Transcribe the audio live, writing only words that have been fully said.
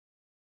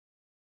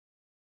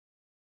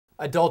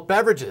Adult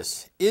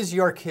beverages. Is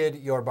your kid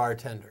your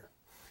bartender?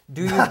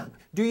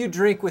 Do you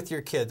drink with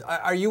your kids?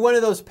 Are you one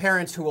of those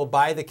parents who will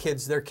buy the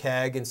kids their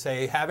keg and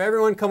say, have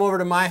everyone come over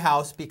to my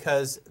house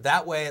because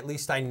that way at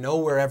least I know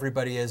where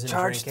everybody is and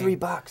charge drinking.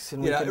 $3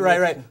 and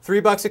right.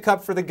 $3 a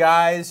cup for the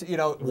guys,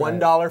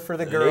 $1 for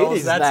the girls.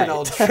 Ladies' That's night. an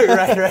old trick.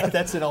 Right.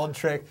 That's an old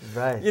trick.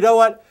 Right. You know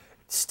what?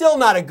 Still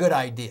not a good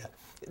idea.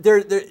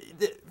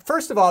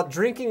 First of all,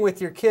 drinking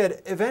with your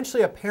kid,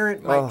 eventually a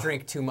parent might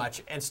drink too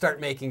much and start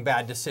making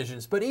bad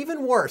decisions. But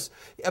even worse,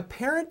 a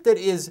parent that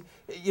is,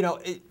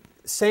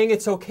 saying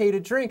it's okay to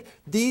drink,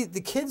 the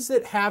kids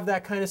that have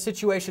that kind of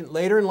situation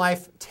later in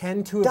life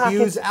tend to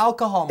abuse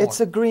alcohol more. It's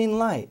a green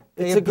light.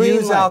 They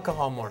abuse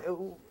alcohol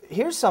more.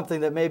 Here's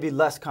something that may be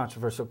less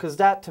controversial, because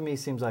that to me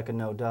seems like a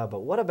no-duh, but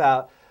what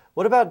about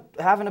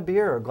having a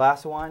beer or a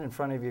glass of wine in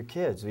front of your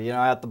kids?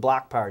 At the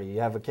block party, you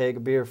have a keg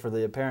of beer for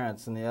the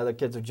parents, and the other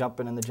kids are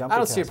jumping in the jumping I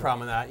don't see a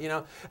problem with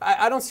that.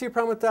 I don't see a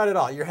problem with that at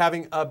all. You're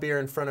having a beer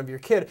in front of your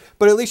kid,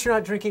 but at least you're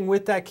not drinking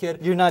with that kid.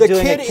 You're not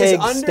doing a keg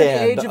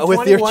stand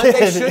with your kid.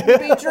 They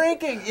shouldn't be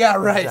drinking. Yeah,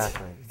 right.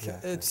 Exactly.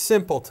 It's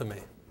simple to me.